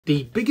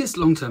The biggest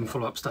long-term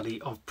follow-up study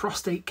of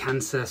prostate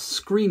cancer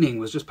screening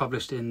was just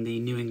published in the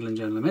New England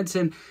Journal of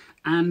Medicine,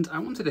 and I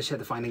wanted to share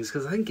the findings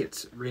because I think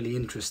it's really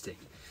interesting.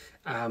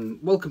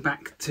 Welcome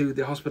back to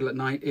the hospital at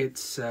night.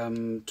 It's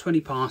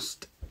 20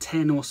 past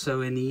 10 or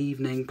so in the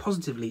evening,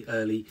 positively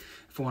early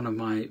for one of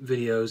my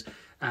videos.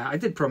 I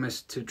did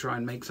promise to try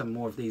and make some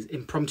more of these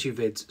impromptu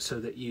vids so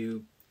that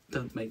you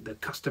don't make the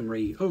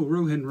customary, "Oh,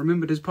 Rohin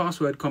remembered his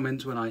password"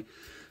 comments when I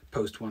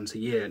post once a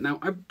year. Now,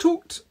 I've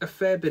talked a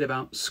fair bit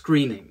about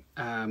screening,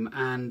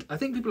 and I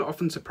think people are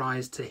often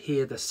surprised to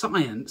hear the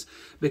science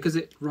because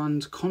it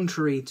runs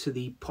contrary to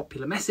the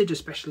popular message,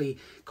 especially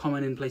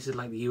common in places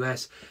like the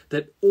US,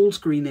 that all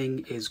screening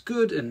is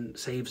good and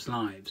saves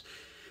lives.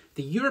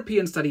 The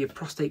European Study of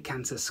Prostate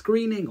Cancer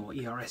Screening, or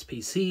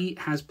ERSPC,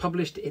 has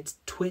published its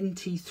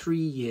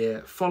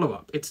 23-year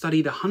follow-up. It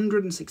studied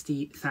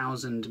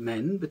 160,000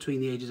 men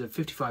between the ages of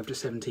 55 to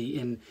 70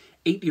 in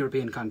 8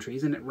 European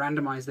countries, and it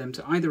randomized them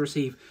to either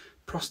receive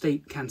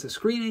prostate cancer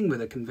screening with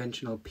a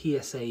conventional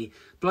PSA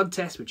blood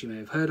test, which you may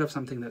have heard of,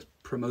 something that's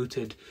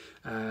promoted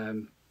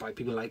by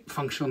people like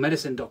functional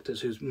medicine doctors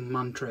whose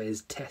mantra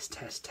is test,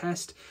 test,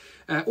 test,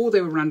 or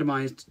they were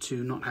randomized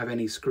to not have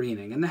any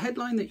screening. And the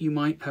headline that you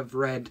might have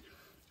read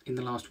in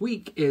the last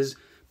week is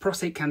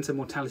prostate cancer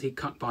mortality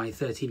cut by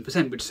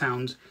 13%, which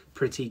sounds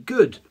pretty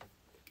good.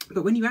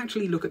 But when you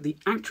actually look at the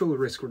actual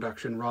risk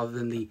reduction rather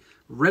than the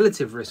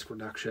relative risk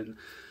reduction,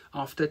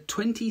 after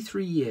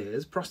 23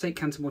 years, prostate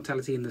cancer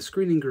mortality in the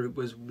screening group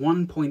was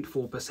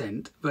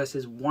 1.4%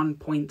 versus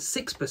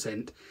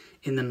 1.6%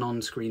 in the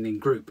non-screening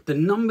group. The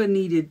number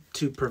needed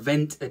to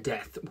prevent a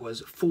death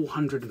was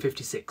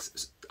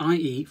 456,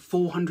 i.e.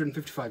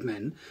 455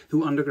 men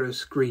who undergo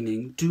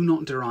screening do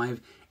not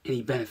derive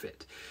any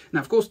benefit.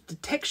 Now, of course,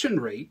 detection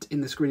rate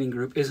in the screening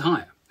group is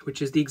higher,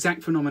 which is the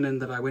exact phenomenon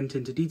that I went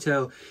into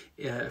detail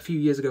a few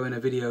years ago in a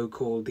video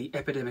called The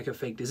Epidemic of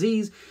Fake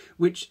Disease,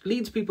 which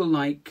leads people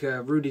like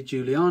Rudy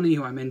Giuliani,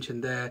 who I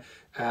mentioned there,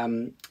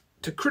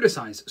 to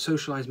criticize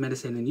socialized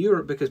medicine in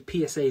Europe because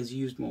PSA is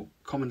used more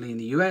commonly in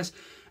the US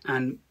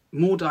and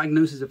more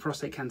diagnoses of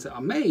prostate cancer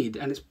are made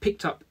and it's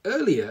picked up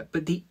earlier,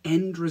 but the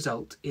end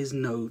result is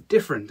no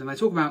different. And I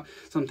talk about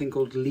something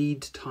called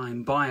lead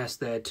time bias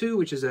there too,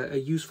 which is a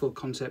useful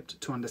concept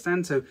to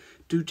understand. So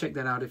do check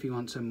that out if you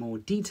want some more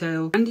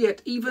detail. And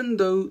yet, even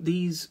though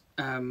these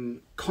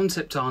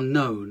concepts are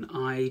known,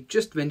 I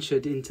just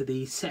ventured into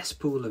the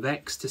cesspool of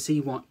X to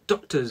see what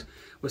doctors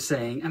were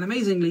saying. And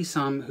amazingly,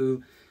 some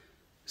who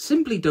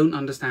simply don't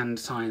understand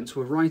science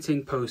were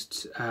writing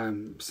posts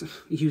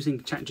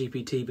using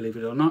ChatGPT, believe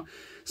it or not,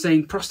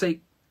 saying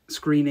prostate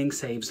screening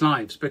saves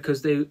lives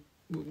because they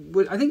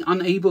were, I think,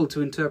 unable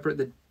to interpret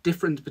the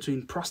difference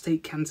between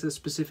prostate cancer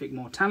specific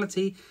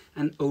mortality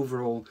and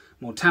overall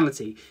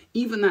mortality.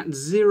 Even that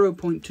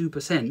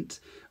 0.2%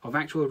 of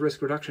actual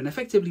risk reduction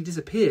effectively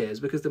disappears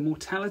because the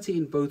mortality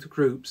in both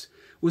groups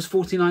was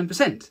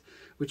 49%,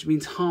 which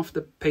means half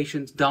the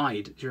patients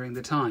died during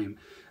the time.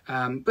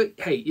 But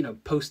hey, you know,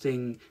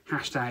 posting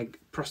hashtag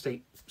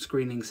prostate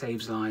screening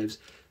saves lives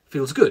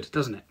feels good,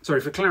 doesn't it? Sorry,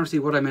 for clarity,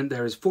 what I meant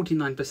there is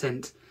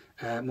 49%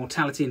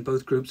 mortality in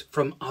both groups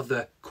from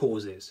other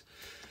causes.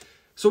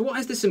 So why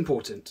is this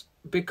important?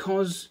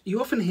 Because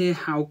you often hear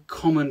how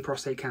common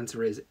prostate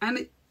cancer is, and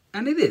it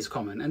is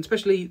common, and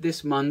especially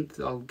this month,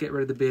 I'll get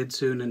rid of the beard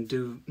soon and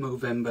do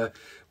Movember,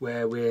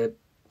 where we're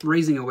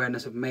raising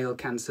awareness of male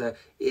cancer.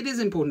 It is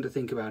important to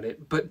think about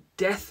it, but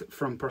death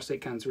from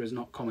prostate cancer is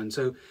not common.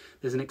 So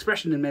there's an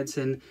expression in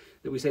medicine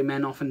that we say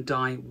men often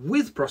die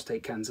with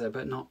prostate cancer,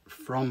 but not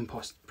from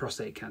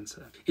prostate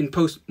cancer. In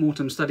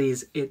post-mortem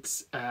studies,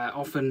 it's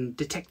often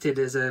detected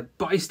as a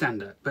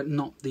bystander, but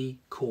not the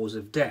cause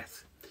of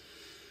death.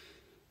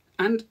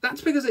 And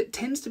that's because it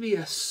tends to be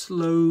a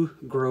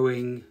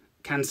slow-growing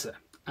cancer.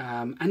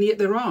 And yet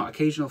there are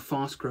occasional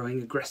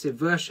fast-growing aggressive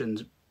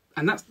versions,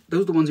 and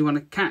those are the ones you want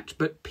to catch,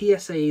 but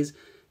PSAs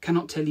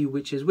cannot tell you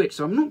which is which.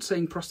 So I'm not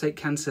saying prostate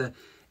cancer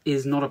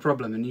is not a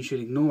problem and you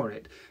should ignore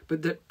it,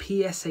 but that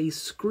PSA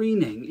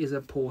screening is a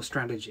poor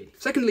strategy.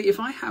 Secondly, if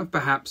I have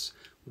perhaps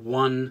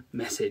one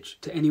message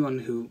to anyone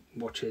who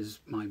watches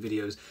my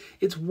videos,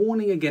 it's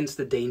warning against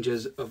the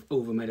dangers of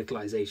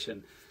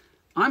over-medicalization.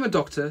 I'm a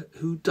doctor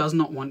who does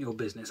not want your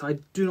business. I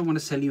do not want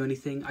to sell you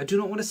anything. I do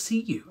not want to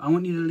see you. I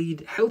want you to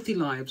lead healthy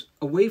lives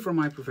away from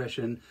my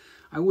profession.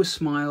 I always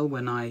smile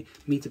when I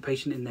meet a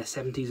patient in their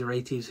 70s or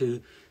 80s who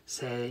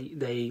say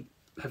they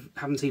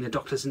haven't seen a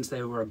doctor since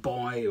they were a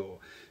boy or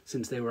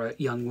since they were a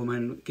young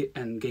woman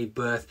and gave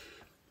birth.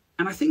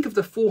 And I think of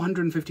the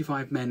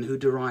 455 men who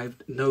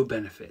derived no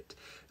benefit,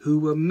 who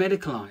were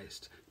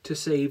medicalized to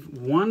save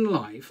one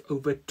life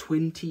over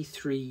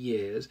 23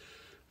 years.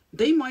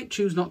 They might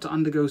choose not to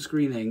undergo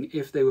screening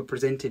if they were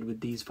presented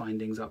with these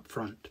findings up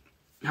front.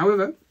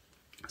 However,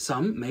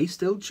 some may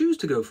still choose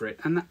to go for it,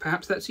 and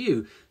perhaps that's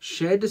you.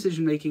 Shared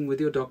decision-making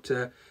with your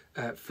doctor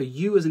for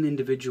you as an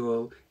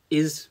individual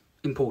is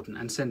important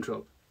and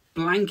central.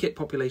 Blanket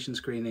population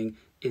screening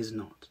is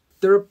not.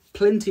 There are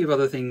plenty of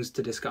other things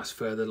to discuss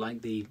further,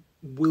 like the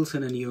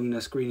Wilson and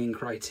Jungner screening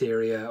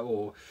criteria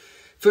or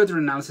further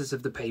analysis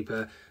of the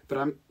paper, but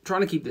I'm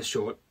trying to keep this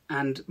short.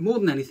 And more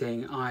than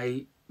anything,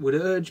 I would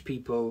urge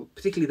people,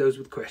 particularly those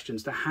with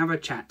questions, to have a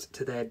chat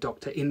to their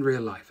doctor in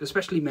real life,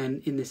 especially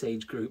men in this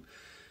age group.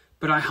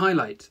 But I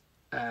highlight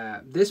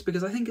this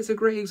because I think it's a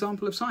great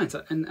example of science,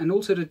 and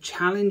also to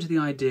challenge the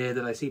idea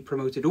that I see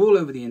promoted all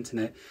over the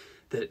internet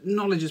that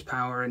knowledge is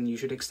power and you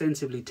should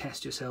extensively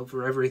test yourself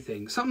for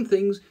everything. Some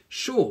things,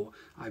 sure,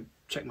 I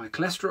check my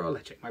cholesterol,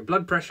 I check my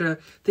blood pressure,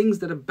 things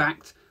that are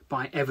backed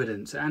by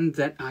evidence and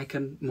that I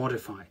can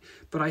modify.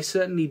 But I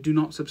certainly do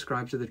not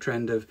subscribe to the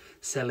trend of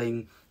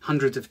selling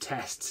hundreds of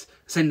tests,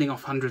 sending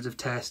off hundreds of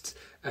tests,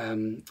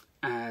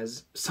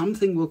 as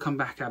something will come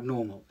back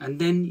abnormal, and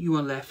then you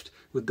are left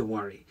with the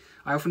worry.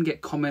 I often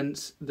get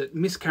comments that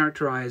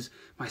mischaracterize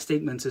my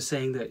statements as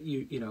saying that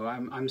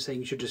I'm saying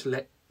you should just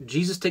let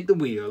Jesus take the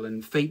wheel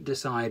and fate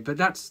decide, but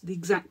that's the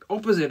exact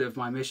opposite of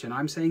my mission.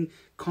 I'm saying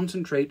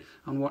concentrate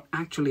on what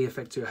actually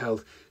affects your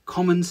health,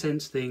 common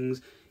sense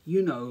things,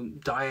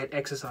 diet,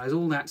 exercise,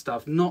 all that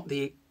stuff, not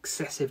the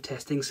excessive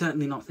testing,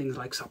 certainly not things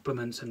like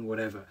supplements and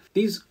whatever.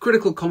 These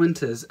critical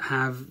commenters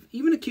have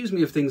even accused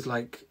me of things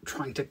like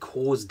trying to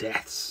cause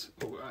deaths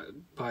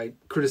by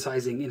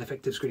criticizing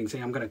ineffective screening,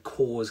 saying I'm going to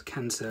cause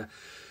cancer.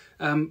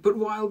 But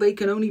while they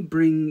can only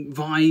bring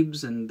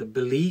vibes and the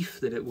belief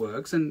that it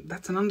works, and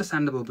that's an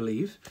understandable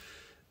belief,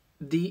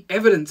 the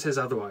evidence says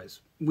otherwise,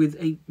 with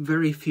a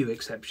very few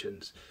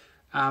exceptions.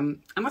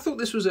 And I thought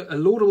this was a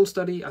laudable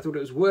study. I thought it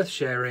was worth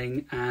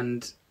sharing.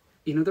 And,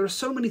 there are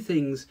so many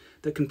things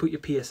that can put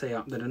your PSA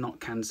up that are not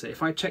cancer.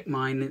 If I check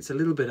mine, it's a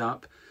little bit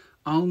up.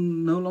 I'll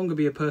no longer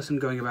be a person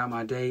going about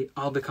my day.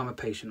 I'll become a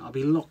patient. I'll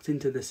be locked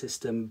into the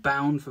system,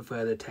 bound for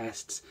further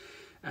tests.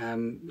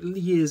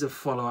 Years of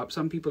follow-up.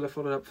 Some people are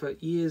followed up for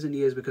years and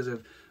years because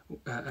of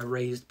a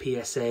raised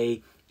PSA.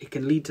 It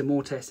can lead to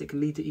more tests. It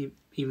can lead to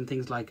even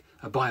things like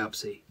a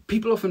biopsy.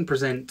 People often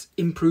present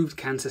improved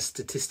cancer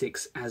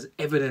statistics as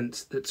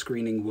evidence that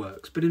screening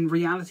works, but in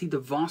reality, the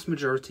vast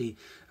majority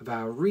of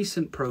our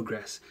recent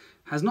progress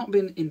has not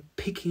been in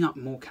picking up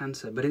more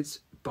cancer, but it's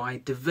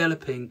by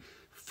developing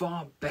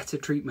far better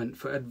treatment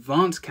for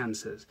advanced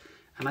cancers.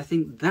 And I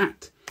think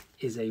that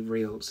is a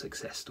real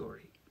success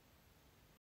story.